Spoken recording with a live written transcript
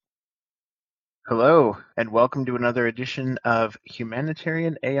Hello, and welcome to another edition of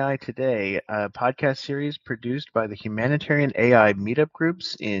Humanitarian AI Today, a podcast series produced by the Humanitarian AI meetup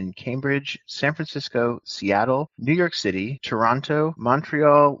groups in Cambridge, San Francisco, Seattle, New York City, Toronto,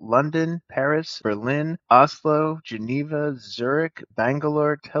 Montreal, London, Paris, Berlin, Oslo, Geneva, Zurich,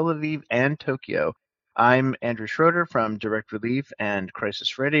 Bangalore, Tel Aviv, and Tokyo. I'm Andrew Schroeder from Direct Relief and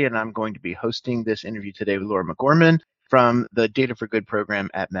Crisis Ready, and I'm going to be hosting this interview today with Laura McGorman from the Data for Good program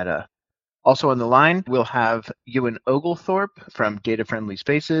at Meta. Also on the line, we'll have Ewan Oglethorpe from Data Friendly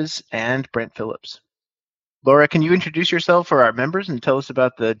Spaces and Brent Phillips. Laura, can you introduce yourself for our members and tell us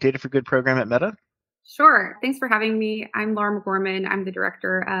about the Data for Good program at Meta? Sure. Thanks for having me. I'm Laura McGorman. I'm the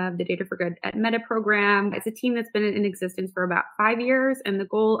director of the Data for Good at Meta program. It's a team that's been in existence for about 5 years, and the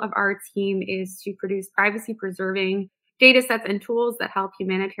goal of our team is to produce privacy-preserving data sets and tools that help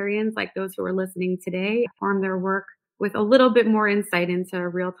humanitarians like those who are listening today perform their work with a little bit more insight into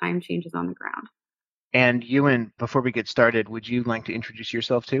real-time changes on the ground. And Ewan, before we get started, would you like to introduce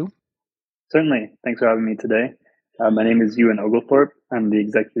yourself too? Certainly. Thanks for having me today. My name is Ewan Oglethorpe. I'm the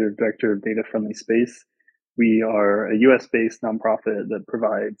executive director of Data Friendly Space. We are a US-based nonprofit that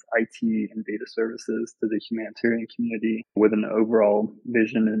provides IT and data services to the humanitarian community with an overall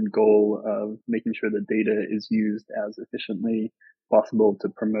vision and goal of making sure that data is used as efficiently possible to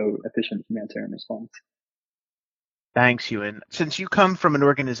promote efficient humanitarian response. Thanks, Ewan. Since you come from an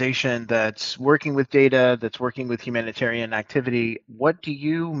organization that's working with data, that's working with humanitarian activity, what do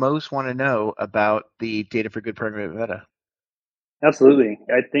you most want to know about the Data for Good program at Meta? Absolutely.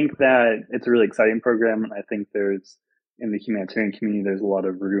 I think that it's a really exciting program. And I think in the humanitarian community, there's a lot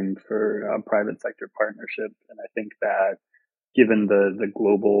of room for private sector partnership. And I think that given the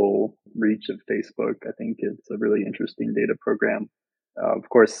global reach of Facebook, I think it's a really interesting data program. Of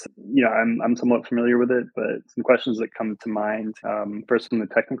course, I'm somewhat familiar with it, but some questions that come to mind. First, from the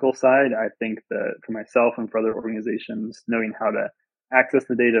technical side, I think that for myself and for other organizations, knowing how to access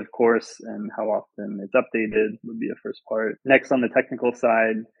the data, of course, and how often it's updated would be a first part. Next, on the technical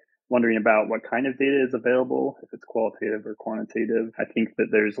side, wondering about what kind of data is available, if it's qualitative or quantitative. I think that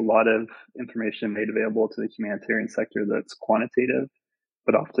there's a lot of information made available to the humanitarian sector that's quantitative,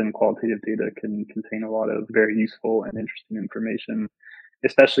 but often qualitative data can contain a lot of very useful and interesting information,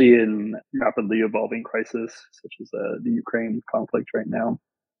 especially in rapidly evolving crises such as the Ukraine conflict right now.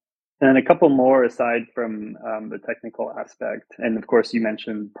 And a couple more aside from the technical aspect. And of course, you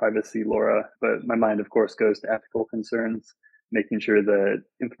mentioned privacy, Laura, but my mind, of course, goes to ethical concerns, making sure that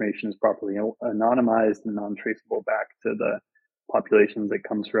information is properly anonymized and non-traceable back to the populations it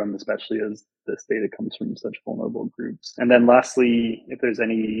comes from, especially as this data comes from such vulnerable groups. And then lastly, if there's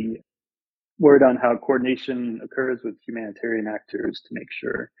any word on how coordination occurs with humanitarian actors to make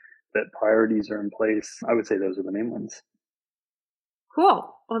sure that priorities are in place, I would say those are the main ones.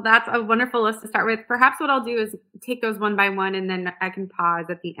 Cool. Well, that's a wonderful list to start with. Perhaps what I'll do is take those one by one, and then I can pause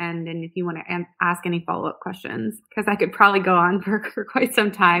at the end. And if you want to ask any follow-up questions, because I could probably go on for quite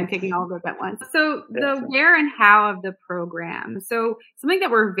some time taking all of those at once. So the where and how of the program. So something that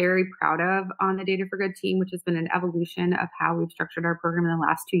we're very proud of on the Data for Good team, which has been an evolution of how we've structured our program in the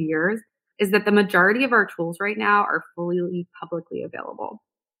last 2 years, is that the majority of our tools right now are fully publicly available.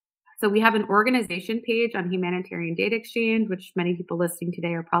 So we have an organization page on Humanitarian Data Exchange, which many people listening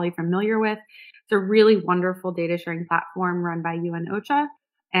today are probably familiar with. It's a really wonderful data sharing platform run by UN OCHA.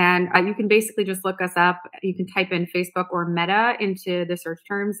 And you can basically just look us up. You can type in Facebook or Meta into the search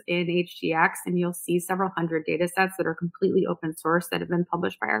terms in HDX, and you'll see several hundred data sets that are completely open source that have been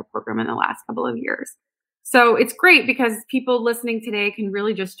published by our program in the last couple of years. So it's great because people listening today can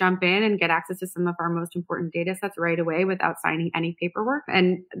really just jump in and get access to some of our most important data sets right away without signing any paperwork.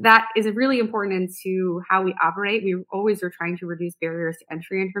 And that is really important into how we operate. We always are trying to reduce barriers to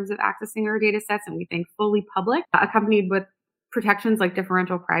entry in terms of accessing our data sets. And we think fully public, accompanied with protections like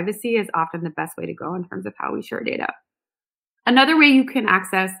differential privacy, is often the best way to go in terms of how we share data. Another way you can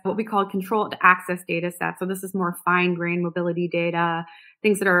access what we call controlled access data sets. So this is more fine-grained mobility data,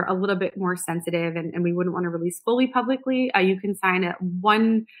 things that are a little bit more sensitive and we wouldn't want to release fully publicly. You can sign a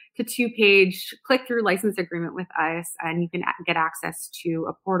 1 to 2 page click-through license agreement with us, and you can get access to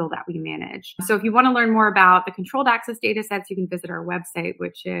a portal that we manage. So if you want to learn more about the controlled access data sets, you can visit our website,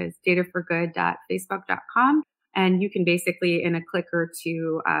 which is dataforgood.facebook.com. And you can basically, in a click or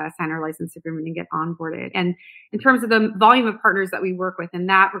two, sign our license agreement and get onboarded. And in terms of the volume of partners that we work with in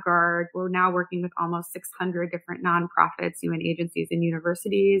that regard, we're now working with almost 600 different nonprofits, UN agencies, and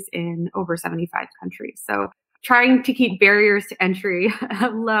universities in over 75 countries. So trying to keep barriers to entry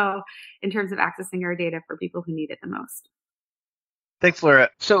low in terms of accessing our data for people who need it the most. Thanks, Laura.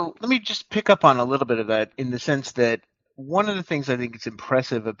 So let me just pick up on a little bit of that in the sense that one of the things I think is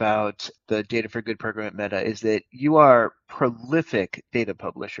impressive about the Data for Good program at Meta is that you are prolific data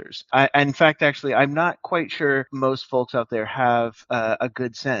publishers. In fact, actually, I'm not quite sure most folks out there have a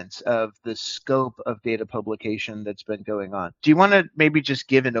good sense of the scope of data publication that's been going on. Do you want to maybe just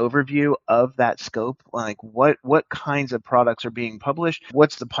give an overview of that scope? Like what kinds of products are being published?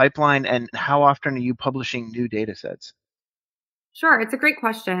 What's the pipeline, and how often are you publishing new data sets? Sure, it's a great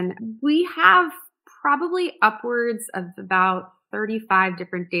question. We have probably upwards of about 35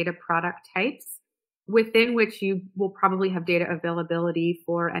 different data product types, within which you will probably have data availability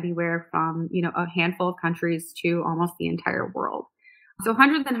for anywhere from, a handful of countries to almost the entire world. So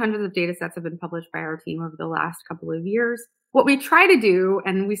hundreds and hundreds of data sets have been published by our team over the last couple of years. What we try to do,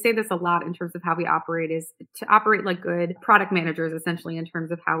 and we say this a lot in terms of how we operate, is to operate like good product managers, essentially, in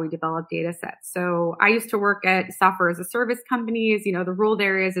terms of how we develop data sets. So I used to work at software as a service companies. The rule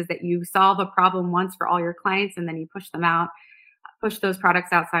there is that you solve a problem once for all your clients, and then you push those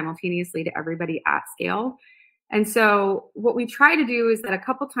products out simultaneously to everybody at scale. And so what we try to do is that a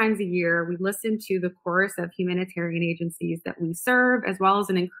couple times a year, we listen to the chorus of humanitarian agencies that we serve, as well as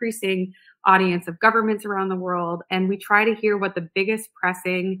an increasing audience of governments around the world. And we try to hear what the biggest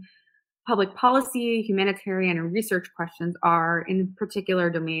pressing public policy, humanitarian, and research questions are in particular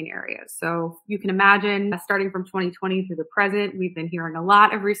domain areas. So you can imagine, starting from 2020 through the present, we've been hearing a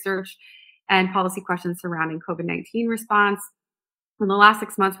lot of research and policy questions surrounding COVID-19 response. In the last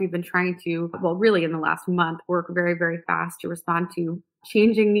 6 months, we've been trying to, really in the last month, work very, very fast to respond to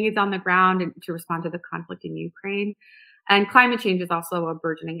changing needs on the ground and to respond to the conflict in Ukraine. And climate change is also a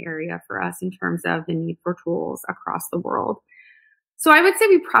burgeoning area for us in terms of the need for tools across the world. So I would say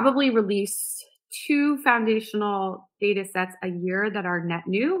we probably release 2 foundational data sets a year that are net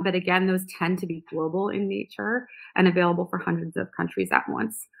new. But again, those tend to be global in nature and available for hundreds of countries at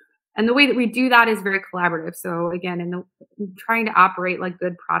once. And the way that we do that is very collaborative. So again, in trying to operate like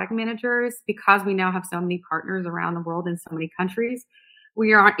good product managers, because we now have so many partners around the world in so many countries,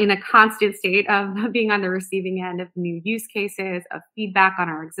 we are in a constant state of being on the receiving end of new use cases, of feedback on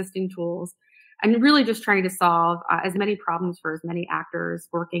our existing tools, and really just trying to solve as many problems for as many actors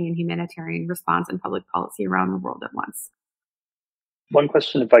working in humanitarian response and public policy around the world at once. One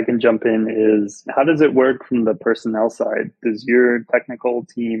question, if I can jump in, is how does it work from the personnel side? Does your technical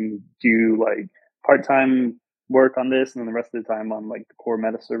team do like part-time work on this and then the rest of the time on like the core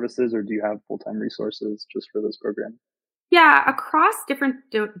Meta services, or do you have full-time resources just for this program? Yeah, across different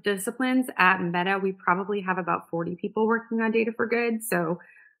disciplines at Meta, we probably have about 40 people working on Data for Good. So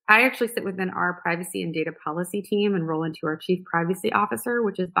I actually sit within our privacy and data policy team and roll into our chief privacy officer,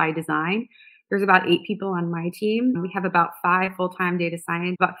 which is by design. There's about 8 people on my team. We have about 5 full-time data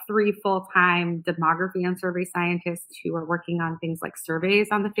scientists, about 3 full-time demography and survey scientists who are working on things like surveys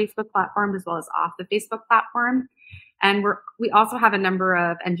on the Facebook platform as well as off the Facebook platform. And we also have a number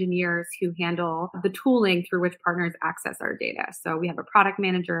of engineers who handle the tooling through which partners access our data. So we have a product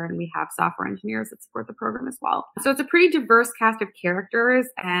manager and we have software engineers that support the program as well. So it's a pretty diverse cast of characters,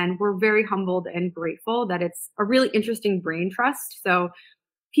 and we're very humbled and grateful that it's a really interesting brain trust. So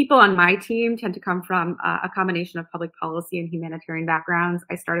people on my team tend to come from a combination of public policy and humanitarian backgrounds.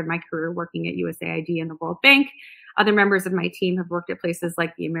 I started my career working at USAID and the World Bank. Other members of my team have worked at places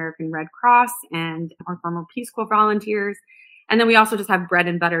like the American Red Cross and our former Peace Corps volunteers. And then we also just have bread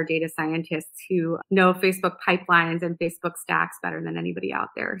and butter data scientists who know Facebook pipelines and Facebook stacks better than anybody out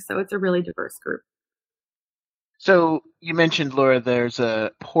there. So it's a really diverse group. So you mentioned, Laura, there's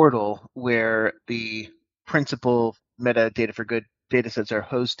a portal where the principal Meta Data for Good datasets are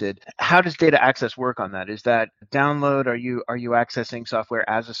hosted. How does data access work on that? Is that download? Are you accessing software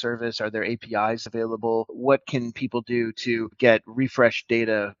as a service? Are there APIs available? What can people do to get refreshed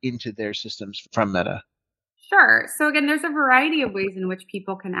data into their systems from Meta? Sure. So again, there's a variety of ways in which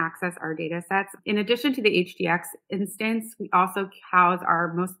people can access our data sets. In addition to the HDX instance, we also house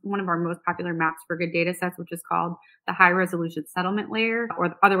one of our most popular maps for good data sets, which is called the high resolution settlement layer,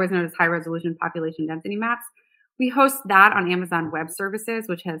 or otherwise known as high resolution population density maps. We host that on Amazon Web Services,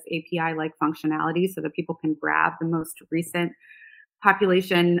 which has API-like functionality so that people can grab the most recent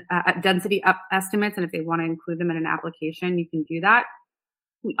population density estimates. And if they want to include them in an application, you can do that.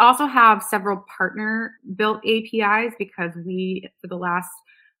 We also have several partner-built APIs because we, for the last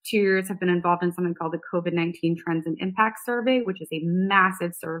 2 years, have been involved in something called the COVID-19 Trends and Impact Survey, which is a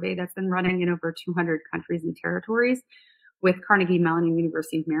massive survey that's been running in over 200 countries and territories with Carnegie Mellon and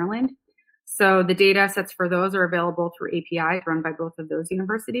University of Maryland. So the data sets for those are available through APIs run by both of those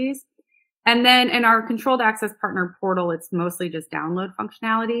universities. And then in our controlled access partner portal, it's mostly just download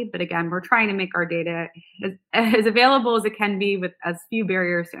functionality. But again, we're trying to make our data as available as it can be with as few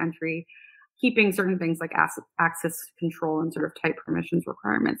barriers to entry keeping certain things like access control and sort of tight permissions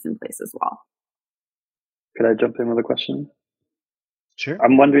requirements in place as well. Could I jump in with a question? Sure.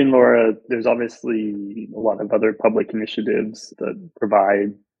 I'm wondering, Laura, there's obviously a lot of other public initiatives that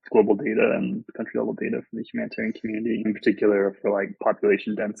provide global data and country level data for the humanitarian community, in particular for like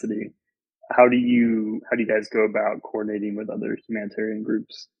population density. How do you guys go about coordinating with other humanitarian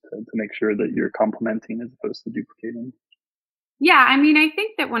groups to make sure that you're complementing as opposed to duplicating? Yeah, I mean, I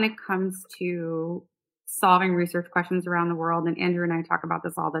think that when it comes to solving research questions around the world, and Andrew and I talk about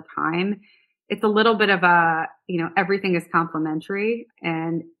this all the time, it's a little bit of a, everything is complementary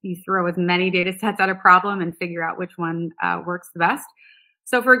and you throw as many data sets at a problem and figure out which one works the best.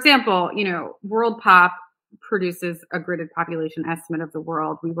 So for example, World Pop produces a gridded population estimate of the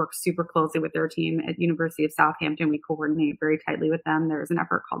world. We work super closely with their team at University of Southampton. We coordinate very tightly with them. There's an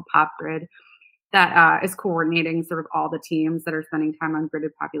effort called PopGrid that is coordinating sort of all the teams that are spending time on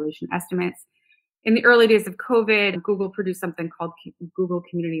gridded population estimates. In the early days of COVID, Google produced something called Google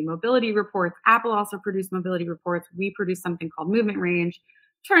Community Mobility Reports. Apple also produced mobility reports. We produced something called Movement Range.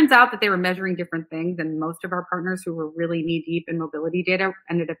 Turns out that they were measuring different things, and most of our partners who were really knee deep in mobility data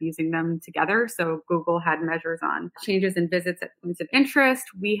ended up using them together. So Google had measures on changes in visits at points of interest.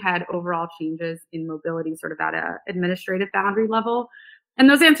 We had overall changes in mobility sort of at an administrative boundary level. And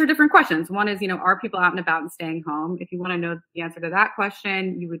those answer different questions. One is, are people out and about and staying home? If you want to know the answer to that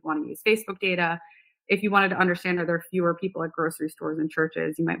question, you would want to use Facebook data. If you wanted to understand, are there fewer people at grocery stores and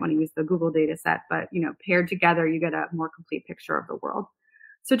churches, you might want to use the Google data set. But, paired together, you get a more complete picture of the world.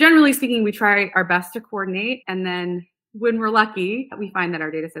 So generally speaking, we try our best to coordinate. And then when we're lucky, we find that our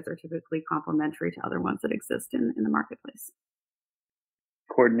data sets are typically complementary to other ones that exist in the marketplace.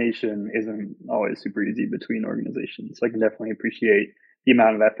 Coordination isn't always super easy between organizations. So I can definitely appreciate the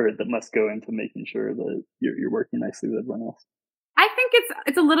amount of effort that must go into making sure that you're working nicely with everyone else. I think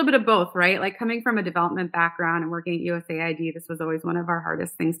it's a little bit of both, right? Like coming from a development background and working at USAID, this was always one of our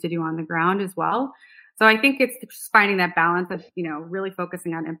hardest things to do on the ground as well. So I think it's just finding that balance of, really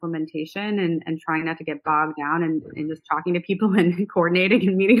focusing on implementation and trying not to get bogged down and just talking to people and coordinating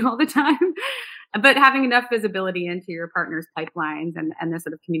and meeting all the time. But having enough visibility into your partners' pipelines and the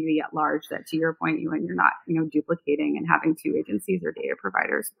sort of community at large that, to your point, you're not, duplicating and having two agencies or data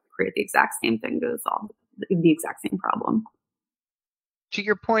providers create the exact same thing to solve the exact same problem. To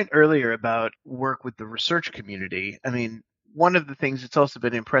your point earlier about work with the research community, I mean, one of the things that's also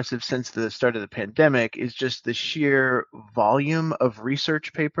been impressive since the start of the pandemic is just the sheer volume of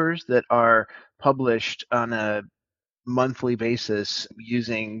research papers that are published on a monthly basis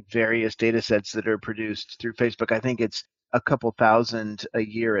using various data sets that are produced through Facebook. I think it's a couple thousand a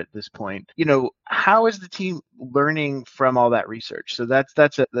year at this point. How is the team learning from all that research? So that's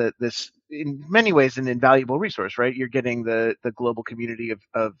this in many ways an invaluable resource, right? You're getting the global community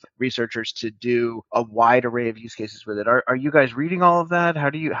of researchers to do a wide array of use cases with it. Are you guys reading all of that? How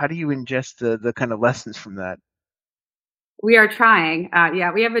do you ingest the kind of lessons from that? We are trying.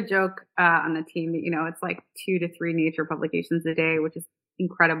 We have a joke on the team that, it's like 2 to 3 Nature publications a day, which is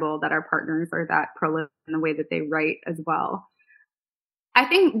incredible that our partners are that prolific in the way that they write as well. I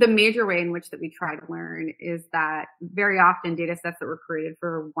think the major way in which that we try to learn is that very often data sets that were created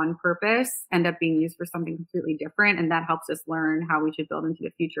for one purpose end up being used for something completely different. And that helps us learn how we should build into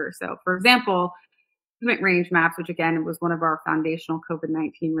the future. So for example, movement range maps, which again was one of our foundational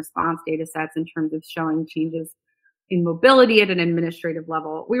COVID-19 response data sets in terms of showing changes in mobility at an administrative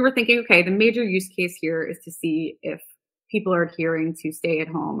level. We were thinking, okay, the major use case here is to see if people are adhering to stay at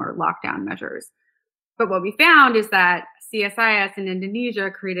home or lockdown measures. But what we found is that CSIS in Indonesia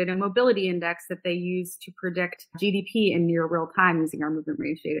created a mobility index that they used to predict GDP in near real time using our movement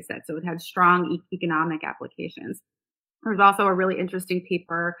range data set. So it had strong economic applications. There's also a really interesting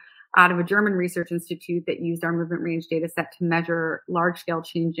paper out of a German research institute that used our movement range data set to measure large scale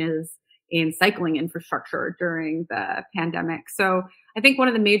changes in cycling infrastructure during the pandemic. So I think one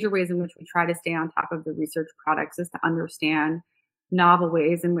of the major ways in which we try to stay on top of the research products is to understand novel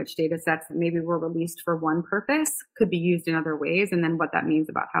ways in which data sets that maybe were released for one purpose could be used in other ways, and then what that means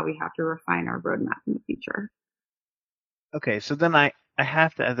about how we have to refine our roadmap in the future. Okay, so then I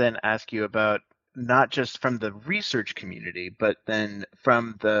have to then ask you about not just from the research community, but then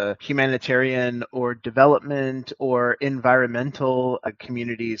from the humanitarian or development or environmental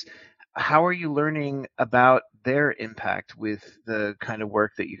communities. How are you learning about their impact with the kind of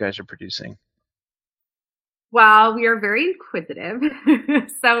work that you guys are producing? Well, we are very inquisitive.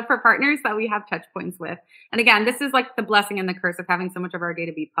 So for partners that we have touch points with, and again, this is like the blessing and the curse of having so much of our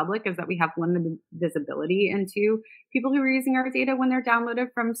data be public, is that we have limited visibility into people who are using our data when they're downloaded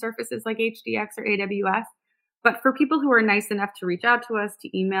from surfaces like HDX or AWS. But for people who are nice enough to reach out to us,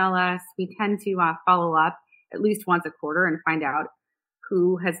 to email us, we tend to follow up at least once a quarter and find out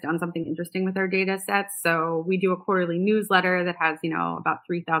who has done something interesting with our data sets. So we do a quarterly newsletter that has, about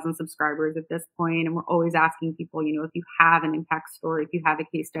 3,000 subscribers at this point. And we're always asking people, if you have an impact story, if you have a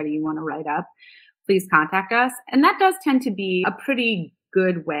case study you want to write up, please contact us. And that does tend to be a pretty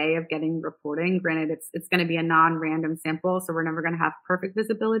good way of getting reporting. Granted, it's going to be a non-random sample, so we're never going to have perfect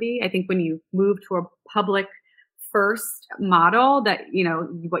visibility. I think when you move to a public first model, that,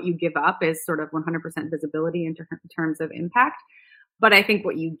 what you give up is sort of 100% visibility in terms of impact. But I think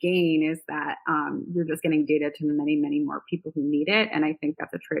what you gain is that you're just getting data to many, many more people who need it. And I think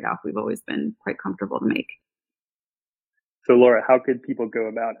that's a trade-off we've always been quite comfortable to make. So Laura, how could people go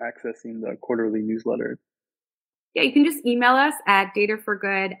about accessing the quarterly newsletter? Yeah, you can just email us at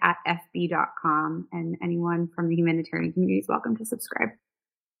dataforgood@fb.com, and anyone from the humanitarian community is welcome to subscribe.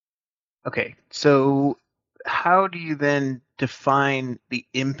 Okay, so how do you then define the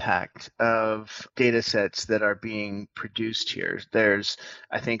impact of data sets that are being produced here? There's,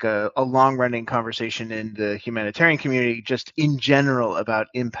 I think, a long-running conversation in the humanitarian community just in general about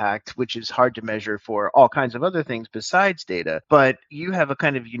impact, which is hard to measure for all kinds of other things besides data. But you have a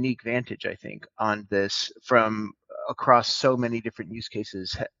kind of unique vantage, I think, on this from across so many different use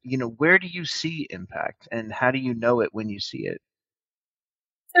cases. Where do you see impact, and how do you know it when you see it?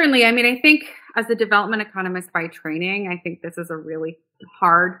 Certainly. I mean, I think as a development economist by training, I think this is a really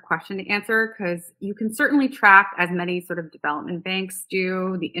hard question to answer, because you can certainly track, as many sort of development banks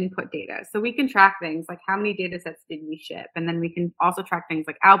do, the input data. So we can track things like how many data sets did we ship? And then we can also track things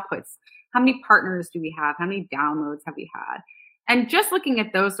like outputs. How many partners do we have? How many downloads have we had? And just looking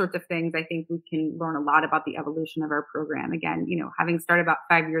at those sorts of things, I think we can learn a lot about the evolution of our program. Again, having started about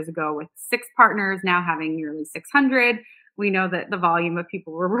 5 years ago with 6 partners, now having nearly 600, we know that the volume of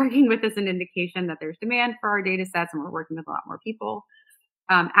people we're working with is an indication that there's demand for our data sets, and we're working with a lot more people.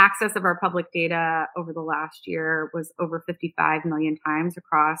 Access of our public data over the last year was over 55 million times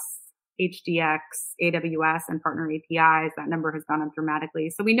across HDX, AWS, and partner APIs. That number has gone up dramatically.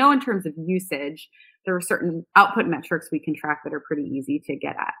 So we know in terms of usage, there are certain output metrics we can track that are pretty easy to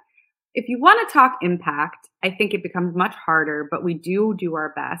get at. If you want to talk impact, I think it becomes much harder, but we do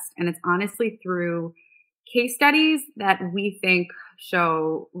our best. And it's honestly through case studies that we think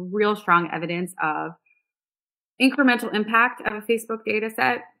show real strong evidence of incremental impact of a Facebook data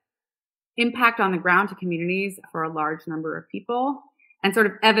set, impact on the ground to communities for a large number of people, and sort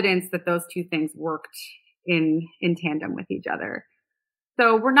of evidence that those two things worked in tandem with each other.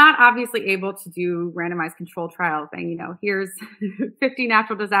 So we're not obviously able to do randomized control trial thing. Here's 50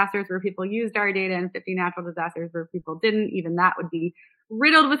 natural disasters where people used our data and 50 natural disasters where people didn't. Even that would be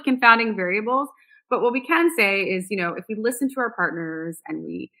riddled with confounding variables. But what we can say is, if we listen to our partners and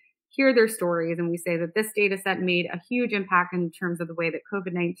we hear their stories and we say that this data set made a huge impact in terms of the way that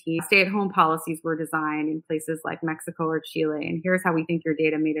COVID-19 stay-at-home policies were designed in places like Mexico or Chile, and here's how we think your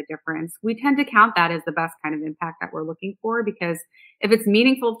data made a difference, we tend to count that as the best kind of impact that we're looking for, because if it's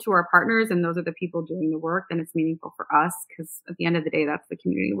meaningful to our partners and those are the people doing the work, then it's meaningful for us, because at the end of the day, that's the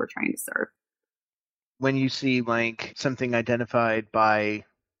community we're trying to serve. When you see like something identified by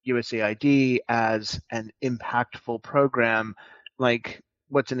USAID as an impactful program, like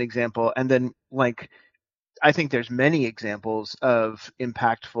what's an example? And then I think there's many examples of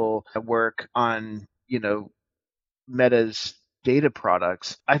impactful work on, Meta's data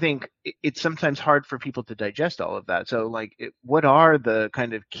products. I think it's sometimes hard for people to digest all of that. So what are the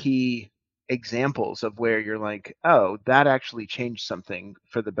kind of key examples of where you're like, oh, that actually changed something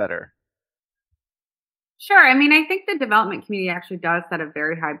for the better? Sure. I mean, I think the development community actually does set a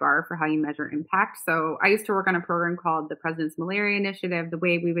very high bar for how you measure impact. So I used to work on a program called the President's Malaria Initiative. The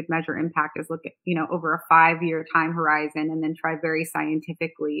way we would measure impact is look at, over a 5-year time horizon, and then try very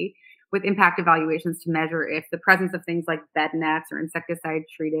scientifically with impact evaluations to measure if the presence of things like bed nets or insecticide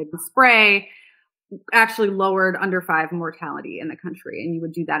treated spray actually lowered under 5 mortality in the country. And you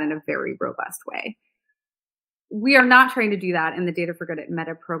would do that in a very robust way. We are not trying to do that in the Data for Good at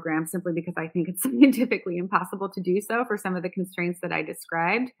Meta program, simply because I think it's scientifically impossible to do so for some of the constraints that I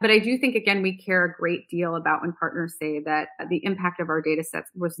described. But I do think, again, we care a great deal about when partners say that the impact of our data sets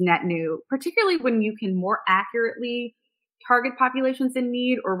was net new, particularly when you can more accurately target populations in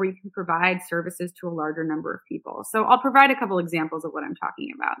need, or where you can provide services to a larger number of people. So I'll provide a couple examples of what I'm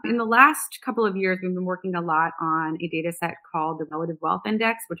talking about. In the last couple of years, we've been working a lot on a data set called the Relative Wealth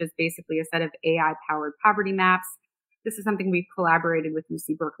Index, which is basically a set of AI-powered poverty maps. This is something we've collaborated with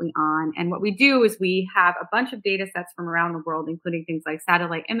UC Berkeley on. And what we do is we have a bunch of data sets from around the world, including things like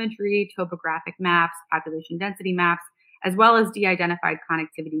satellite imagery, topographic maps, population density maps, as well as de-identified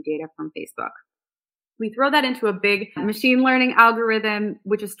connectivity data from Facebook. We throw that into a big machine learning algorithm,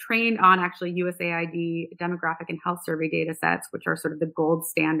 which is trained on actually USAID demographic and health survey data sets, which are sort of the gold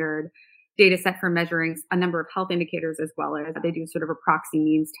standard data set for measuring a number of health indicators, as well as they do sort of a proxy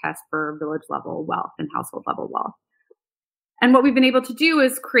means test for village level wealth and household level wealth. And what we've been able to do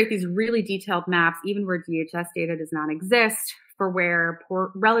is create these really detailed maps, even where DHS data does not exist, for where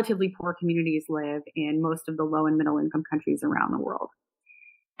relatively poor communities live in most of the low and middle income countries around the world.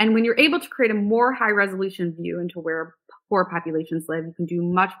 And when you're able to create a more high resolution view into where poor populations live, you can do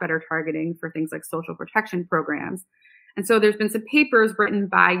much better targeting for things like social protection programs. And so there's been some papers written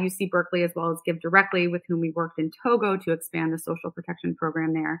by UC Berkeley as well as Give Directly, with whom we worked in Togo to expand the social protection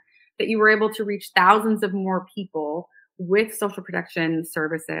program there, that you were able to reach thousands of more people with social protection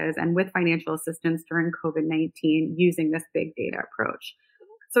services and with financial assistance during COVID-19 using this big data approach.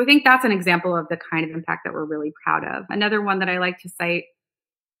 So I think that's an example of the kind of impact that we're really proud of. Another one that I like to cite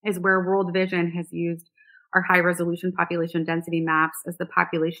is where World Vision has used our high resolution population density maps as the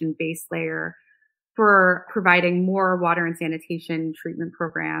population base layer for providing more water and sanitation treatment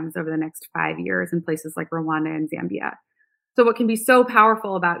programs over the next 5 years in places like Rwanda and Zambia. So what can be so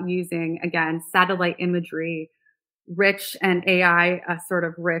powerful about using, again, satellite imagery, rich and AI sort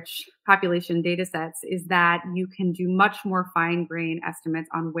of rich population data sets, is that you can do much more fine-grained estimates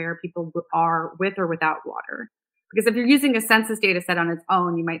on where people are with or without water. Because if you're using a census data set on its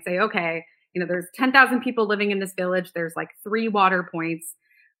own, you might say, okay, there's 10,000 people living in this village. There's like 3 water points.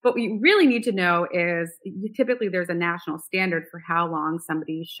 But what you really need to know is typically there's a national standard for how long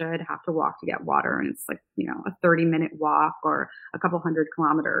somebody should have to walk to get water. And it's like, a 30-minute walk or a couple hundred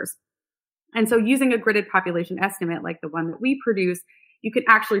kilometers. And so using a gridded population estimate like the one that we produce, you can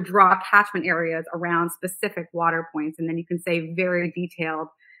actually draw catchment areas around specific water points. And then you can say in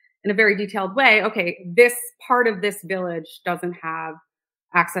a very detailed way, okay, this part of this village doesn't have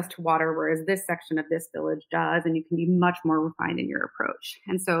access to water, whereas this section of this village does. And you can be much more refined in your approach.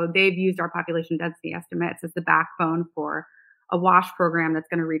 And so they've used our population density estimates as the backbone for a WASH program that's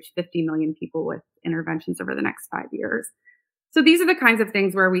going to reach 50 million people with interventions over the next 5 years. So these are the kinds of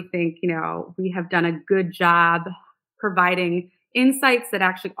things where we think, we have done a good job providing insights that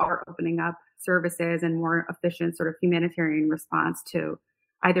actually are opening up services and more efficient sort of humanitarian response to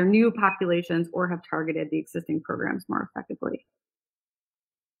either new populations or have targeted the existing programs more effectively.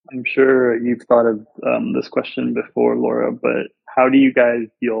 I'm sure you've thought of this question before, Laura, but how do you guys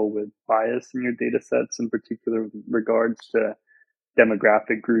deal with bias in your data sets, in particular with regards to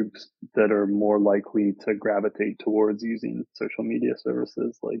demographic groups that are more likely to gravitate towards using social media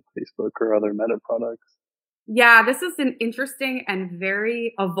services like Facebook or other meta products? Yeah, this is an interesting and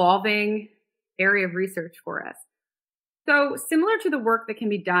very evolving area of research for us. So similar to the work that can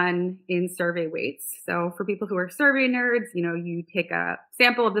be done in survey weights. So for people who are survey nerds, you take a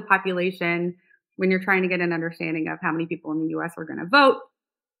sample of the population when you're trying to get an understanding of how many people in the US are going to vote.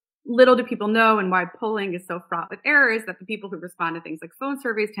 Little do people know, and why polling is so fraught with errors, that the people who respond to things like phone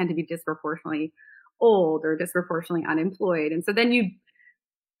surveys tend to be disproportionately old or disproportionately unemployed. And so then you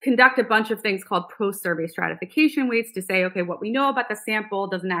conduct a bunch of things called post-survey stratification weights to say, okay, what we know about the sample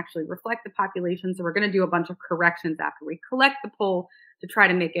doesn't actually reflect the population. So we're going to do a bunch of corrections after we collect the poll to try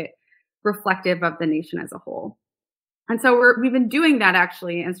to make it reflective of the nation as a whole. And so we've been doing that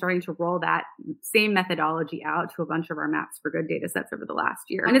actually and starting to roll that same methodology out to a bunch of our Maps for Good data sets over the last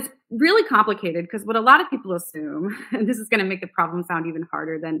year. And it's really complicated because what a lot of people assume, and this is going to make the problem sound even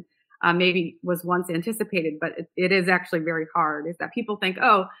harder than maybe was once anticipated, but it is actually very hard, is that people think,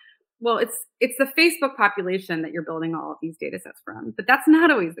 oh, well, it's the Facebook population that you're building all of these data sets from. But that's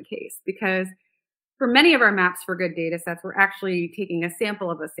not always the case, because for many of our Maps for Good data sets, we're actually taking a sample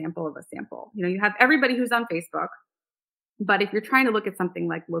of a sample of a sample. You have everybody who's on Facebook. But if you're trying to look at something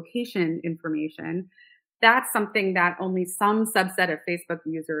like location information, that's something that only some subset of Facebook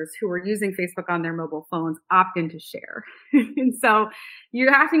users who are using Facebook on their mobile phones opt in to share. And so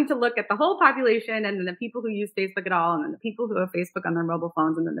you're having to look at the whole population, and then the people who use Facebook at all, and then the people who have Facebook on their mobile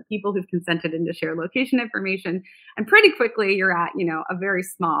phones, and then the people who've consented in to share location information. And pretty quickly you're at, a very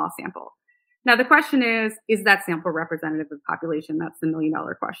small sample. Now the question is that sample representative of the population? That's the $1 million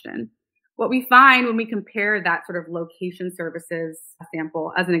question. What we find when we compare that sort of location services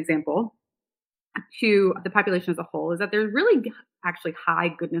sample as an example to the population as a whole is that there's really actually high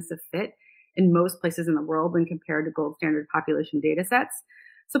goodness of fit in most places in the world when compared to gold standard population data sets.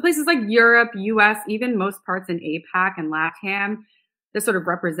 So places like Europe, US, even most parts in APAC and LATAM, the sort of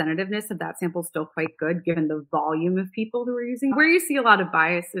representativeness of that sample is still quite good given the volume of people who are using. Where you see a lot of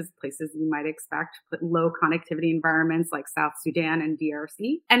bias is places you might expect, but low connectivity environments like South Sudan and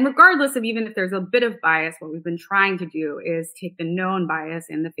DRC. And regardless of even if there's a bit of bias, what we've been trying to do is take the known bias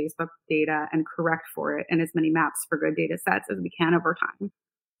in the Facebook data and correct for it in as many maps for good data sets as we can over time.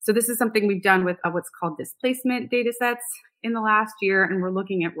 So this is something we've done with what's called displacement data sets in the last year, and we're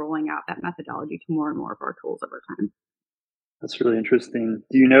looking at rolling out that methodology to more and more of our tools over time. That's really interesting.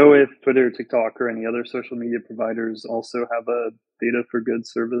 Do you know if Twitter, TikTok, or any other social media providers also have a data for good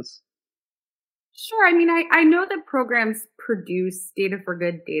service? Sure. I mean, I know that programs produce data for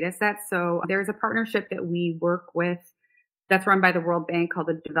good data sets. So there's a partnership that we work with that's run by the World Bank called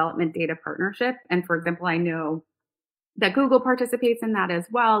the Development Data Partnership. And for example, I know that Google participates in that as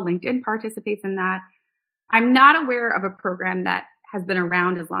well. LinkedIn participates in that. I'm not aware of a program that has been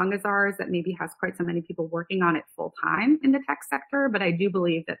around as long as ours that maybe has quite so many people working on it full time in the tech sector, but I do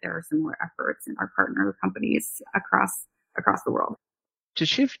believe that there are similar efforts in our partner companies across the world. To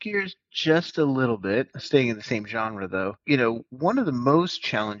shift gears just a little bit, staying in the same genre though, one of the most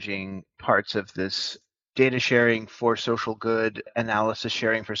challenging parts of this data sharing for social good, analysis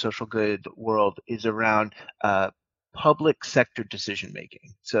sharing for social good world is around public sector decision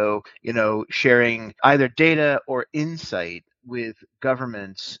making. So, sharing either data or insight with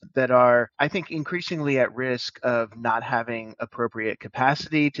governments that are, I think, increasingly at risk of not having appropriate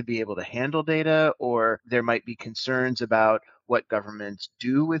capacity to be able to handle data, or there might be concerns about what governments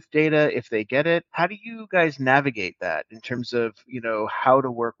do with data if they get it. How do you guys navigate that in terms of, how to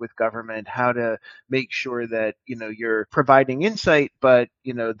work with government, how to make sure that, you're providing insight, but,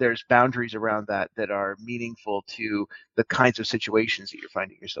 there's boundaries around that are meaningful to the kinds of situations that you're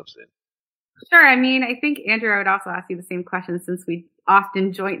finding yourselves in? Sure. I mean, I think, Andrew, I would also ask you the same question since we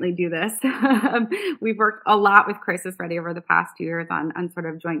often jointly do this. We've worked a lot with Crisis Ready over the past 2 years on sort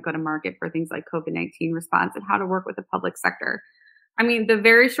of joint go-to-market for things like COVID-19 response and how to work with the public sector. I mean, the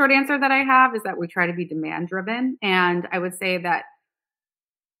very short answer that I have is that we try to be demand-driven. And I would say that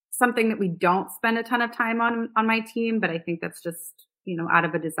something that we don't spend a ton of time on my team, but I think that's just, out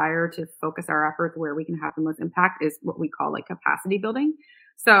of a desire to focus our efforts where we can have the most impact, is what we call like capacity building.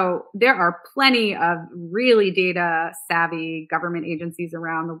 So there are plenty of really data savvy government agencies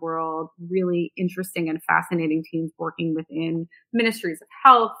around the world, really interesting and fascinating teams working within ministries of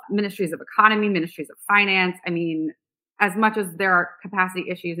health, ministries of economy, ministries of finance. I mean, as much as there are capacity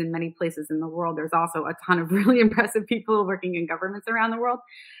issues in many places in the world, there's also a ton of really impressive people working in governments around the world.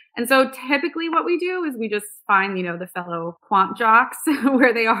 And so typically what we do is we just find, the fellow quant jocks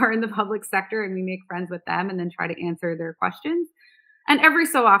where they are in the public sector, and we make friends with them and then try to answer their questions. And every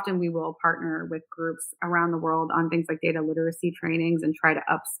so often we will partner with groups around the world on things like data literacy trainings and try to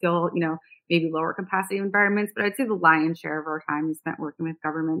upskill, maybe lower capacity environments. But I'd say the lion's share of our time is spent working with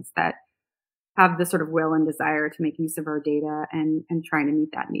governments that have the sort of will and desire to make use of our data and trying to meet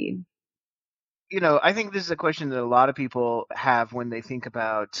that need. I think this is a question that a lot of people have when they think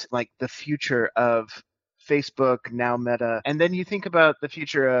about like the future of Facebook, now Meta, and then you think about the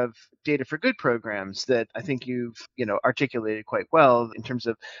future of data for good programs that I think you've, articulated quite well in terms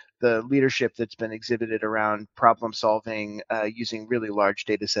of the leadership that's been exhibited around problem solving using really large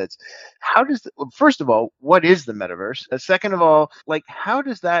data sets. First of all, what is the metaverse? Second of all, how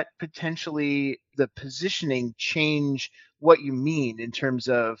does that potentially, the positioning, change what you mean in terms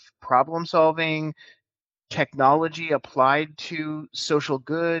of problem solving, technology applied to social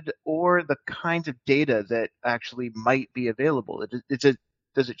good, or the kinds of data that actually might be available?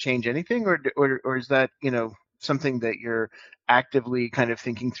 Does it change anything, or is that, something that you're actively kind of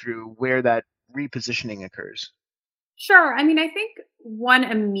thinking through where that repositioning occurs? Sure. I mean, I think one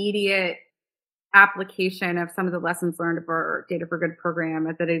immediate application of some of the lessons learned of our Data for Good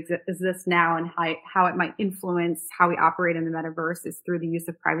program that exists now and how it might influence how we operate in the metaverse is through the use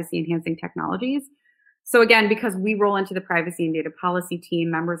of privacy enhancing technologies. So again, because we roll into the privacy and data policy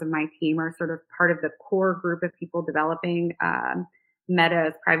team, members of my team are sort of part of the core group of people developing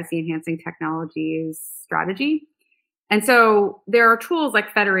Meta's privacy enhancing technologies strategy. And so there are tools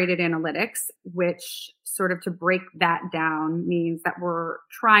like federated analytics, which sort of, to break that down, means that we're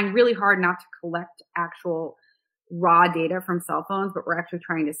trying really hard not to collect actual raw data from cell phones, but we're actually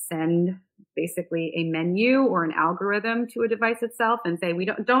trying to send basically a menu or an algorithm to a device itself and say, we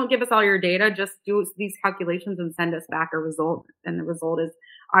don't give us all your data, just do these calculations and send us back a result. And the result is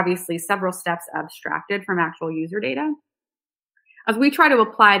obviously several steps abstracted from actual user data. As we try to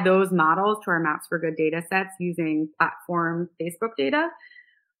apply those models to our Maps for Good data sets using platform Facebook data,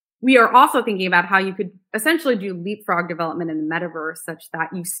 we are also thinking about how you could essentially do leapfrog development in the metaverse such that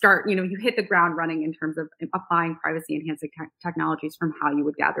you start, you hit the ground running in terms of applying privacy enhancing technologies from how you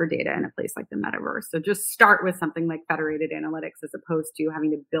would gather data in a place like the metaverse. So just start with something like federated analytics as opposed to having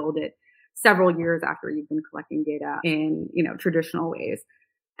to build it several years after you've been collecting data in, traditional ways.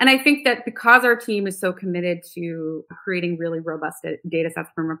 And I think that because our team is so committed to creating really robust data sets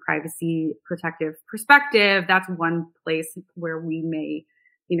from a privacy protective perspective, that's one place where we may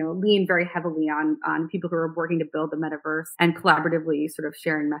lean very heavily on people who are working to build the metaverse and collaboratively sort of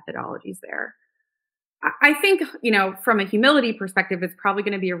sharing methodologies there. I think, from a humility perspective, it's probably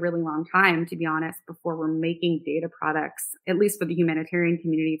going to be a really long time, to be honest, before we're making data products, at least for the humanitarian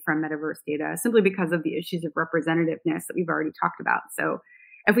community, from metaverse data, simply because of the issues of representativeness that we've already talked about. So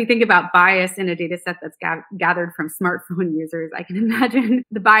if we think about bias in a data set that's gathered from smartphone users, I can imagine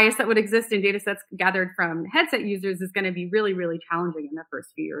the bias that would exist in data sets gathered from headset users is going to be really, really challenging in the first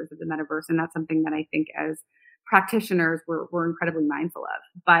few years of the metaverse. And that's something that I think as practitioners we're incredibly mindful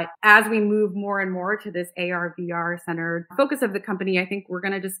of. But as we move more and more to this AR, VR centered focus of the company, I think we're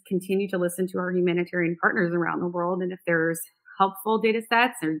going to just continue to listen to our humanitarian partners around the world. And if there's helpful data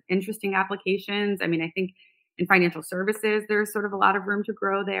sets or interesting applications, I think in financial services, there's sort of a lot of room to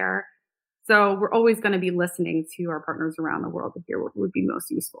grow there. So we're always going to be listening to our partners around the world to hear what would be most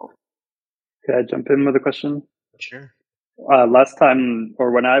useful. Could I jump in with a question? Sure. Last time,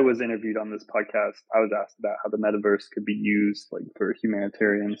 or when I was interviewed on this podcast, I was asked about how the metaverse could be used for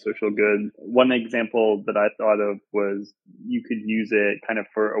humanitarian social good. One example that I thought of was you could use it kind of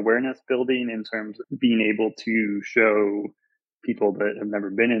for awareness building in terms of being able to show people that have never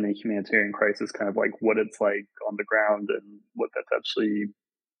been in a humanitarian crisis kind of like what it's like on the ground and what that's actually,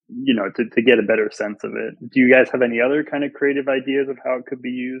 to get a better sense of it. Do you guys have any other kind of creative ideas of how it could be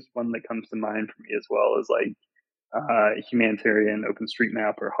used? One that comes to mind for me as well is humanitarian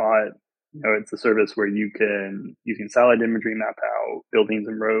OpenStreetMap or HOT. It's a service where you can, using satellite imagery, map out buildings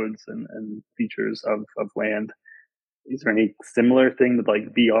and roads and features of land. Is there any similar thing with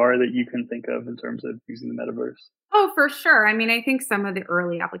VR that you can think of in terms of using the metaverse? Oh, for sure. I think some of the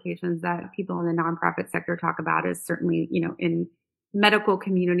early applications that people in the nonprofit sector talk about is certainly, in medical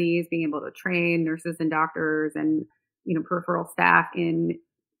communities, being able to train nurses and doctors and, peripheral staff in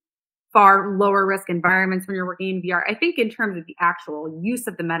far lower risk environments when you're working in VR. I think in terms of the actual use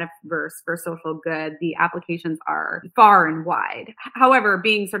of the metaverse for social good, the applications are far and wide. However,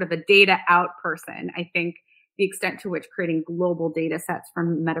 being sort of a data out person, I think the extent to which creating global data sets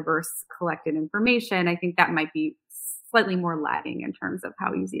from metaverse collected information, I think that might be slightly more lagging in terms of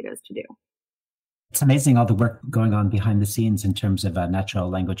how easy it is to do. It's amazing all the work going on behind the scenes in terms of natural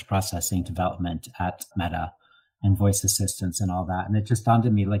language processing development at Meta and voice assistants and all that. And it just dawned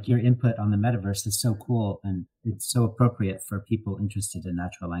on me, your input on the metaverse is so cool and it's so appropriate for people interested in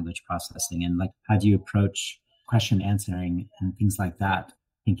natural language processing. And how do you approach question answering and things like that,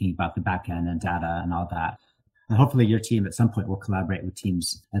 thinking about the back end and data and all that. And hopefully your team at some point will collaborate with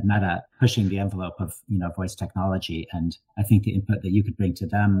teams at Meta pushing the envelope of, voice technology. And I think the input that you could bring to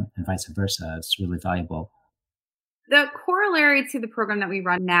them and vice versa is really valuable. The corollary to the program that we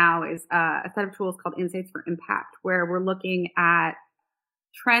run now is a set of tools called Insights for Impact, where we're looking at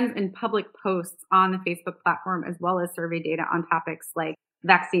trends in public posts on the Facebook platform, as well as survey data on topics like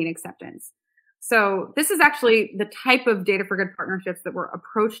vaccine acceptance. So this is actually the type of data for good partnerships that we're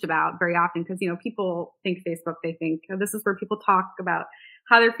approached about very often because, people think Facebook, they think this is where people talk about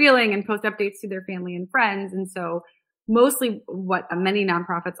how they're feeling and post updates to their family and friends. And so mostly what many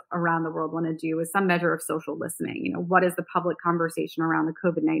nonprofits around the world want to do is some measure of social listening. What is the public conversation around the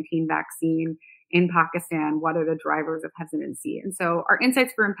COVID-19 vaccine in Pakistan? What are the drivers of hesitancy? And so our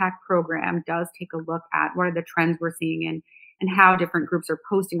Insights for Impact program does take a look at what are the trends we're seeing and how different groups are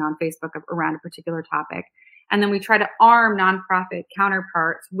posting on Facebook around a particular topic. And then we try to arm nonprofit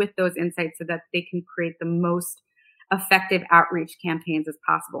counterparts with those insights so that they can create the most effective outreach campaigns as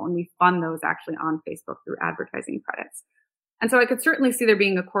possible. And we fund those actually on Facebook through advertising credits. And so I could certainly see there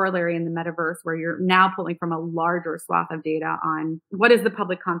being a corollary in the metaverse where you're now pulling from a larger swath of data on what is the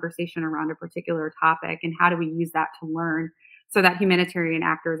public conversation around a particular topic and how do we use that to learn so that humanitarian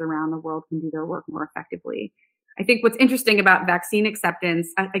actors around the world can do their work more effectively. I think what's interesting about vaccine acceptance,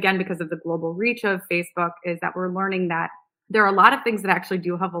 again, because of the global reach of Facebook, is that we're learning that there are a lot of things that actually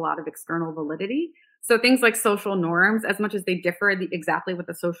do have a lot of external validity. So things like social norms, as much as they differ exactly what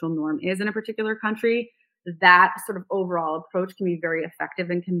the social norm is in a particular country, that sort of overall approach can be very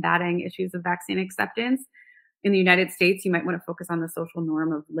effective in combating issues of vaccine acceptance. In the United States, you might want to focus on the social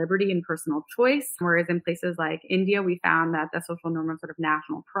norm of liberty and personal choice, whereas in places like India, we found that the social norm of sort of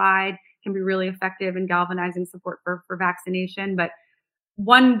national pride can be really effective in galvanizing support for vaccination. But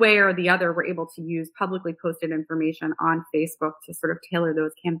one way or the other, we're able to use publicly posted information on Facebook to sort of tailor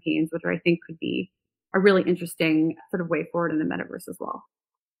those campaigns, which I think could be a really interesting sort of way forward in the metaverse as well.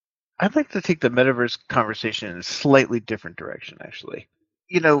 I'd like to take the metaverse conversation in a slightly different direction, actually.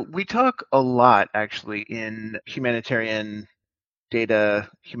 You know, we talk a lot, actually, in humanitarian data,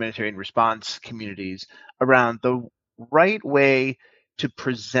 humanitarian response communities around the right way to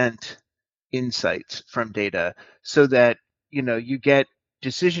present insights from data so that, you know, you get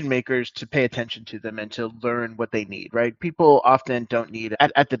decision makers to pay attention to them and to learn what they need, right? People often don't need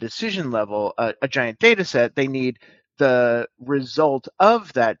at the decision level a giant data set. They need the result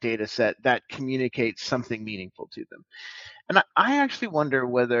of that data set that communicates something meaningful to them. And I actually wonder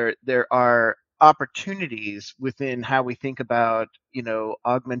whether there are opportunities within how we think about, you know,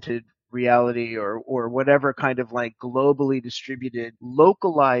 augmented reality or whatever kind of like globally distributed,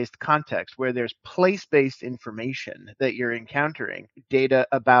 localized context where there's place-based information that you're encountering, data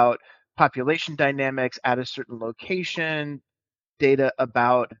about population dynamics at a certain location, data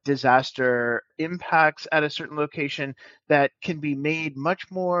about disaster impacts at a certain location that can be made much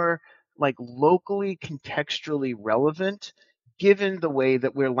more like locally contextually relevant given the way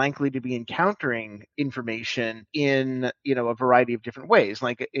that we're likely to be encountering information in, you know, a variety of different ways,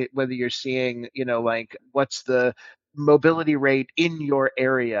 like whether you're seeing, you know, like what's the mobility rate in your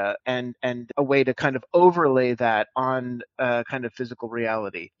area and a way to kind of overlay that on kind of physical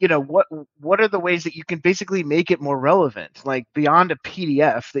reality. You know, what are the ways that you can basically make it more relevant, like beyond a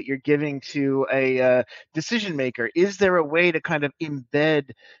PDF that you're giving to a decision maker? Is there a way to kind of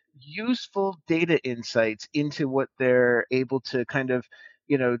embed useful data insights into what they're able to kind of,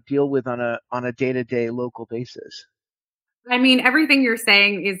 you know, deal with on a day-to-day local basis? I mean, everything you're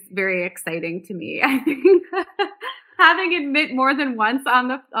saying is very exciting to me. I think having admit more than once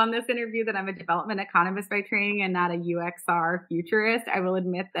on this interview that I'm a development economist by training and not a UXR futurist, I will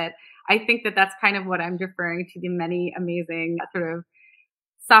admit that I think that that's kind of what I'm deferring to the many amazing sort of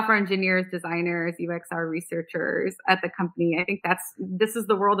software engineers, designers, UXR researchers at the company. I think this is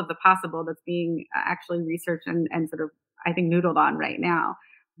the world of the possible that's being actually researched and sort of, I think, noodled on right now.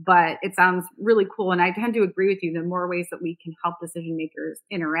 But it sounds really cool. And I tend to agree with you. The more ways that we can help decision makers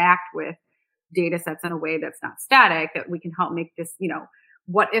interact with data sets in a way that's not static, that we can help make this, you know,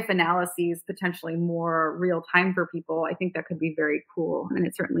 what if analyses potentially more real time for people, I think that could be very cool. And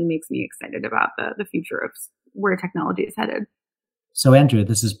it certainly makes me excited about the future of where technology is headed. So Andrew,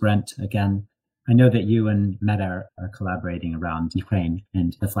 this is Brent again. I know that you and Meta are collaborating around Ukraine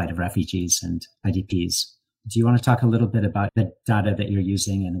and the flight of refugees and IDPs. Do you want to talk a little bit about the data that you're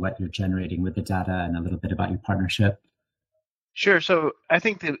using and what you're generating with the data and a little bit about your partnership? Sure. So I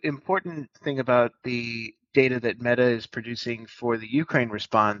think the important thing about the data that Meta is producing for the Ukraine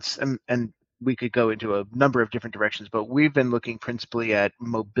response, and we could go into a number of different directions, but we've been looking principally at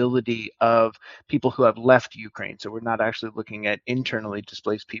mobility of people who have left Ukraine. So we're not actually looking at internally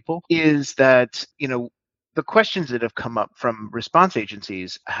displaced people, is that, you know, the questions that have come up from response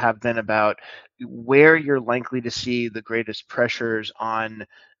agencies have been about where you're likely to see the greatest pressures on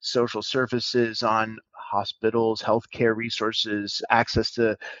social services, on hospitals, healthcare resources, access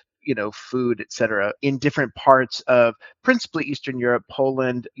to, you know, food, et cetera, in different parts of principally Eastern Europe,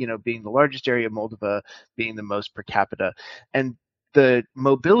 Poland, you know, being the largest area, Moldova being the most per capita. And the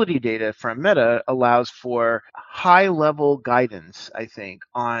mobility data from Meta allows for high level guidance, I think,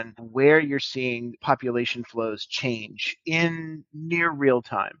 on where you're seeing population flows change in near real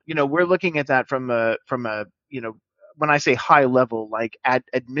time. You know, we're looking at that from a, you know, when I say high level, like at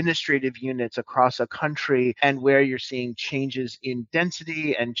administrative units across a country, and where you're seeing changes in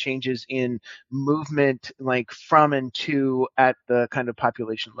density and changes in movement, like from and to at the kind of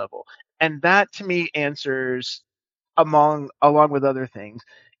population level. And that to me answers, along with other things,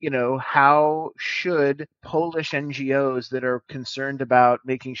 you know, how should Polish NGOs that are concerned about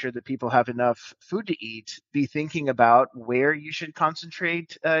making sure that people have enough food to eat be thinking about where you should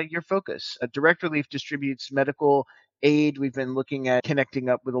concentrate your focus? Direct Relief distributes medical aid. We've been looking at connecting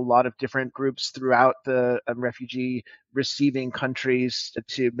up with a lot of different groups throughout the refugee receiving countries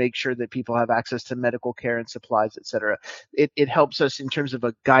to make sure that people have access to medical care and supplies, et cetera. It helps us in terms of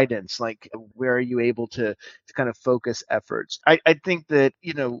a guidance, like where are you able to kind of focus efforts. I think that,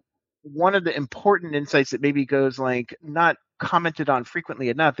 you know, one of the important insights that maybe goes like not commented on frequently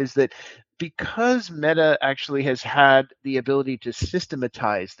enough is that because Meta actually has had the ability to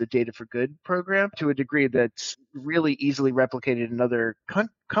systematize the Data for Good program to a degree that's really easily replicated in other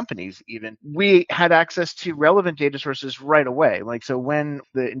companies even, we had access to relevant data sources right away. Like, so when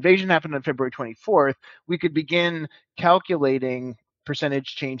the invasion happened on February 24th, we could begin calculating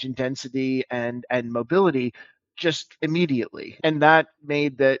percentage change in density and mobility just immediately. And that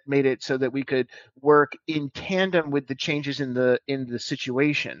made it so that we could work in tandem with the changes in the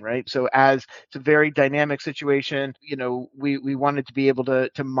situation, right? So as it's a very dynamic situation, we wanted to be able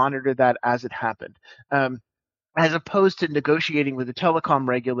to monitor that as it happened. As opposed to negotiating with a telecom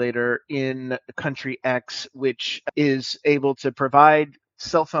regulator in country X, which is able to provide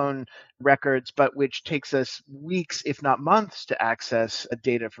cell phone records, but which takes us weeks, if not months, to access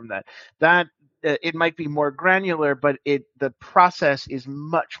data from that. It might be more granular, but the process is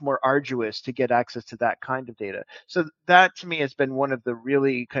much more arduous to get access to that kind of data. So that, to me, has been one of the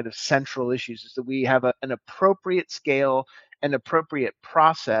really kind of central issues, is that we have an appropriate scale, an appropriate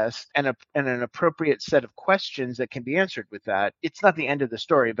process, and an appropriate set of questions that can be answered with that. It's not the end of the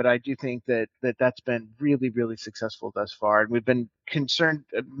story, but I do think that's been really, really successful thus far. And we've been concerned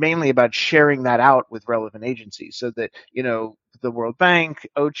mainly about sharing that out with relevant agencies so that, the World Bank,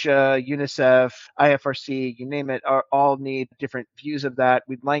 OCHA, UNICEF, IFRC, you name it, all need different views of that.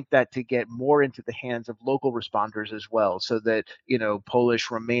 We'd like that to get more into the hands of local responders as well, so that, Polish,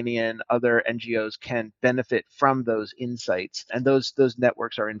 Romanian, other NGOs can benefit from those insights. And those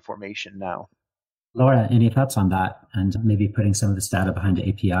networks are in formation now. Laura, any thoughts on that? And maybe putting some of this data behind the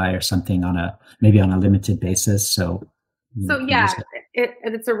API or something on a limited basis. So yeah,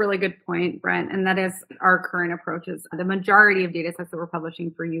 it's a really good point, Brent. And that is our current approaches. The majority of data sets that we're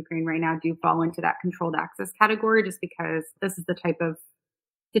publishing for Ukraine right now do fall into that controlled access category, just because this is the type of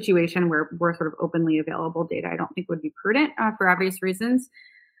situation where sort of openly available data I don't think would be prudent for obvious reasons.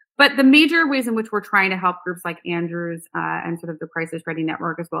 But the major ways in which we're trying to help groups like Andrews and sort of the Crisis Ready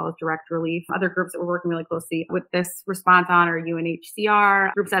Network, as well as Direct Relief, other groups that we're working really closely with this response on are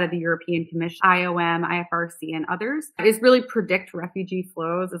UNHCR, groups out of the European Commission, IOM, IFRC, and others, is really predict refugee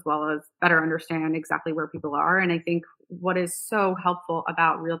flows as well as better understand exactly where people are. And I think what is so helpful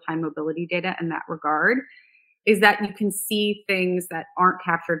about real-time mobility data in that regard is that you can see things that aren't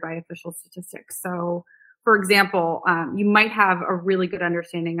captured by official statistics. So, for example, you might have a really good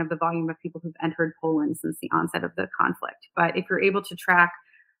understanding of the volume of people who've entered Poland since the onset of the conflict. But if you're able to track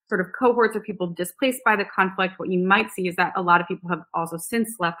sort of cohorts of people displaced by the conflict, what you might see is that a lot of people have also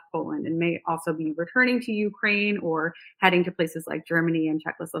since left Poland and may also be returning to Ukraine or heading to places like Germany and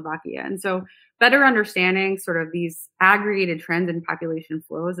Czechoslovakia. And so better understanding sort of these aggregated trends in population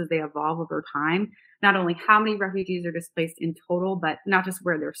flows as they evolve over time, not only how many refugees are displaced in total, but not just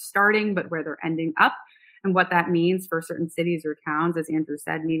where they're starting, but where they're ending up, and what that means for certain cities or towns, as Andrew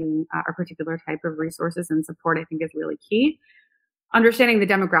said, needing a particular type of resources and support, I think, is really key. Understanding the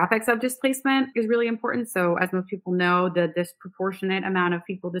demographics of displacement is really important. So as most people know, the disproportionate amount of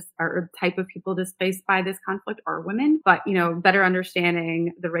people or type of people displaced by this conflict are women. But, better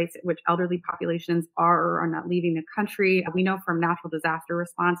understanding the rates at which elderly populations are or are not leaving the country. We know from natural disaster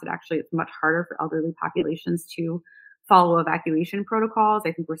response that actually it's much harder for elderly populations to follow evacuation protocols.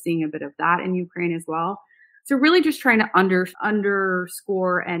 I think we're seeing a bit of that in Ukraine as well. So really just trying to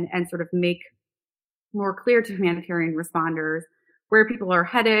underscore and sort of make more clear to humanitarian responders where people are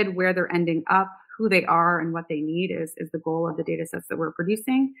headed, where they're ending up, who they are, and what they need is the goal of the data sets that we're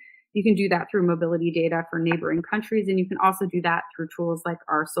producing. You can do that through mobility data for neighboring countries, and you can also do that through tools like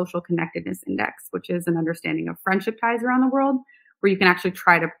our Social Connectedness Index, which is an understanding of friendship ties around the world, where you can actually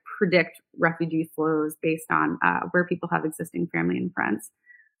try to predict refugee flows based on where people have existing family and friends.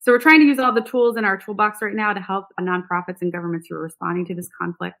 So we're trying to use all the tools in our toolbox right now to help nonprofits and governments who are responding to this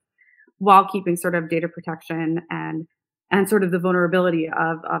conflict while keeping sort of data protection and sort of the vulnerability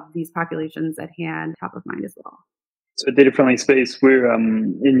of these populations at hand top of mind as well. So Data Friendly Space, we're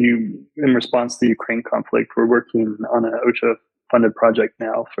in response to the Ukraine conflict, we're working on an OCHA funded project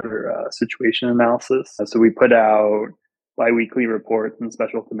now for situation analysis. So we put out biweekly reports and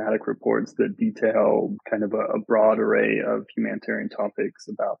special thematic reports that detail kind of a broad array of humanitarian topics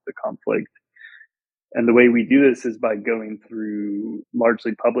about the conflict. And the way we do this is by going through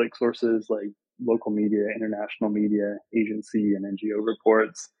largely public sources like local media, international media, agency, and NGO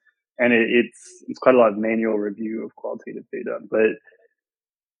reports. And it's quite a lot of manual review of qualitative data. But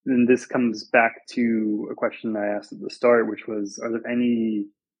then this comes back to a question I asked at the start, which was, are there any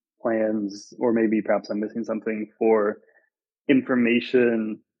plans, or maybe perhaps I'm missing something, for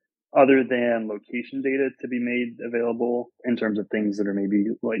information other than location data to be made available in terms of things that are maybe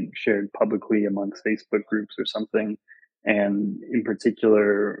like shared publicly amongst Facebook groups or something? And in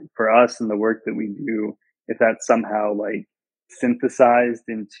particular for us and the work that we do, if that's somehow like synthesized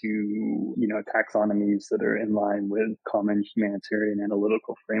into, taxonomies that are in line with common humanitarian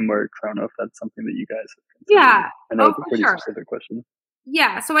analytical frameworks. I don't know if that's something that you guys have considered. Yeah. I know it's a pretty specific question.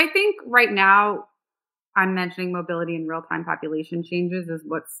 Yeah. So I think right now I'm mentioning mobility and real-time population changes is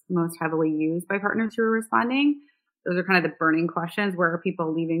what's most heavily used by partners who are responding. Those are kind of the burning questions. Where are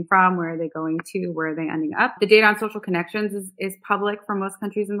people leaving from? Where are they going to? Where are they ending up? The data on social connections is public for most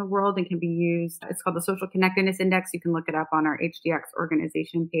countries in the world and can be used. It's called the Social Connectedness Index. You can look it up on our HDX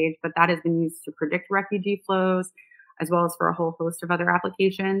organization page, but that has been used to predict refugee flows as well as for a whole host of other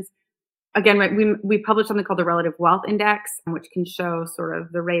applications. Again, we published something called the Relative Wealth Index, which can show sort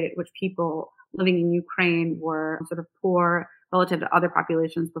of the rate at which people living in Ukraine were sort of poor relative to other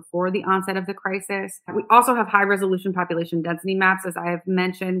populations before the onset of the crisis. We also have high resolution population density maps, as I have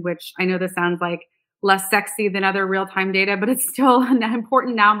mentioned, which I know this sounds like less sexy than other real-time data, but it's still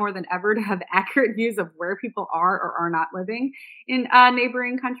important now more than ever to have accurate views of where people are or are not living in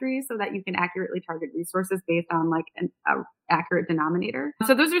neighboring countries so that you can accurately target resources based on like an accurate denominator.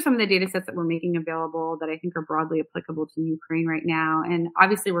 So those are some of the data sets that we're making available that I think are broadly applicable to Ukraine right now. And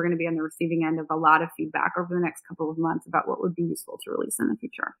obviously we're going to be on the receiving end of a lot of feedback over the next couple of months about what would be useful to release in the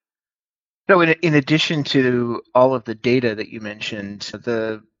future. So in addition to all of the data that you mentioned,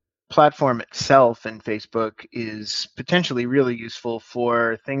 the platform itself and Facebook is potentially really useful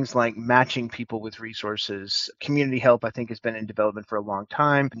for things like matching people with resources. Community help, I think, has been in development for a long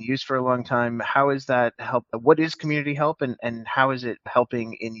time, been used for a long time. How is that help? What is community help and how is it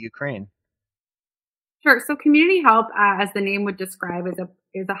helping in Ukraine? Sure. So community help, as the name would describe, is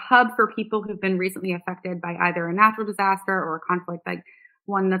a hub for people who've been recently affected by either a natural disaster or a conflict like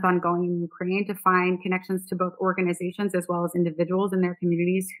one that's ongoing in Ukraine, to find connections to both organizations as well as individuals in their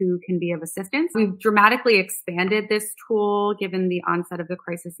communities who can be of assistance. We've dramatically expanded this tool given the onset of the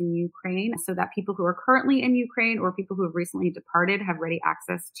crisis in Ukraine so that people who are currently in Ukraine or people who have recently departed have ready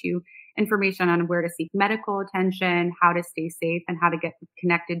access to information on where to seek medical attention, how to stay safe, and how to get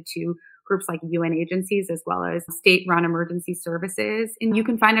connected to groups like UN agencies as well as state-run emergency services. And you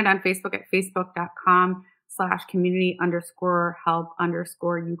can find it on Facebook at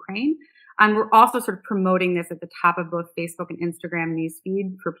facebook.com/community_help_Ukraine. And we're also sort of promoting this at the top of both Facebook and Instagram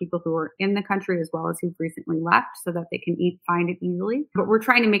newsfeed for people who are in the country as well as who've recently left so that they can find it easily. But we're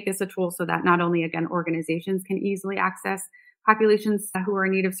trying to make this a tool so that not only, again, organizations can easily access populations who are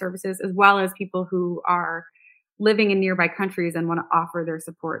in need of services, as well as people who are living in nearby countries and want to offer their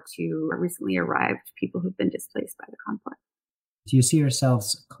support to recently arrived people who've been displaced by the conflict. Do you see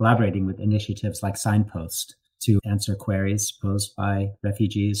yourselves collaborating with initiatives like Signpost to answer queries posed by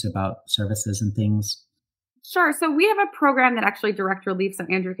refugees about services and things? Sure. So we have a program that actually Direct Relief, so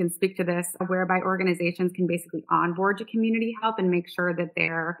Andrew can speak to this, whereby organizations can basically onboard to community help and make sure that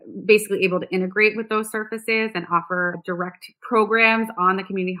they're basically able to integrate with those services and offer direct programs on the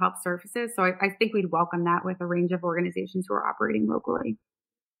community help services. So I think we'd welcome that with a range of organizations who are operating locally.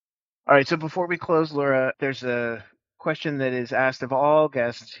 All right. So before we close, Laura, there's a question that is asked of all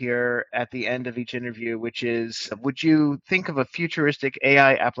guests here at the end of each interview, which is, would you think of a futuristic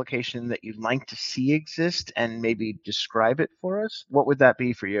AI application that you'd like to see exist and maybe describe it for us? What would that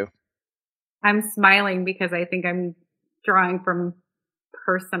be for you? I'm smiling because I think I'm drawing from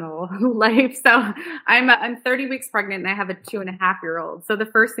personal life. So I'm 30 weeks pregnant and I have a 2.5-year-old. So the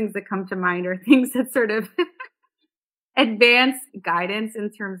first things that come to mind are things that sort of advanced guidance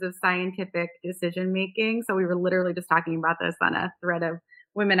in terms of scientific decision making. So we were literally just talking about this on a thread of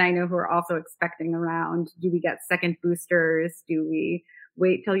women I know who are also expecting around. Do we get second boosters? Do we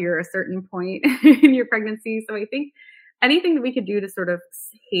wait till you're a certain point in your pregnancy? So I think anything that we could do to sort of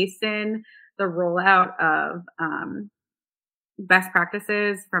hasten the rollout of best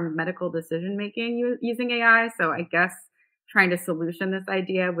practices from medical decision making using AI. So I guess trying to solution this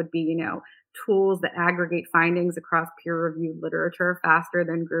idea would be, tools that aggregate findings across peer-reviewed literature faster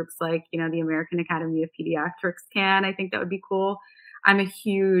than groups like, the American Academy of Pediatrics can. I think that would be cool. I'm a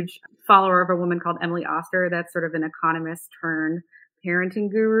huge follower of a woman called Emily Oster that's sort of an economist turned parenting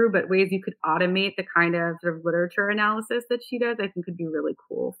guru, but ways you could automate the kind of sort of literature analysis that she does, I think could be really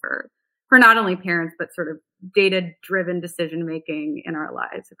cool for not only parents, but sort of data-driven decision-making in our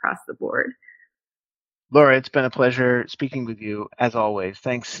lives across the board. Laura, it's been a pleasure speaking with you as always.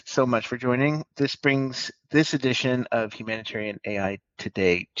 Thanks so much for joining. This brings this edition of Humanitarian AI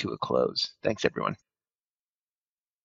Today to a close. Thanks, everyone.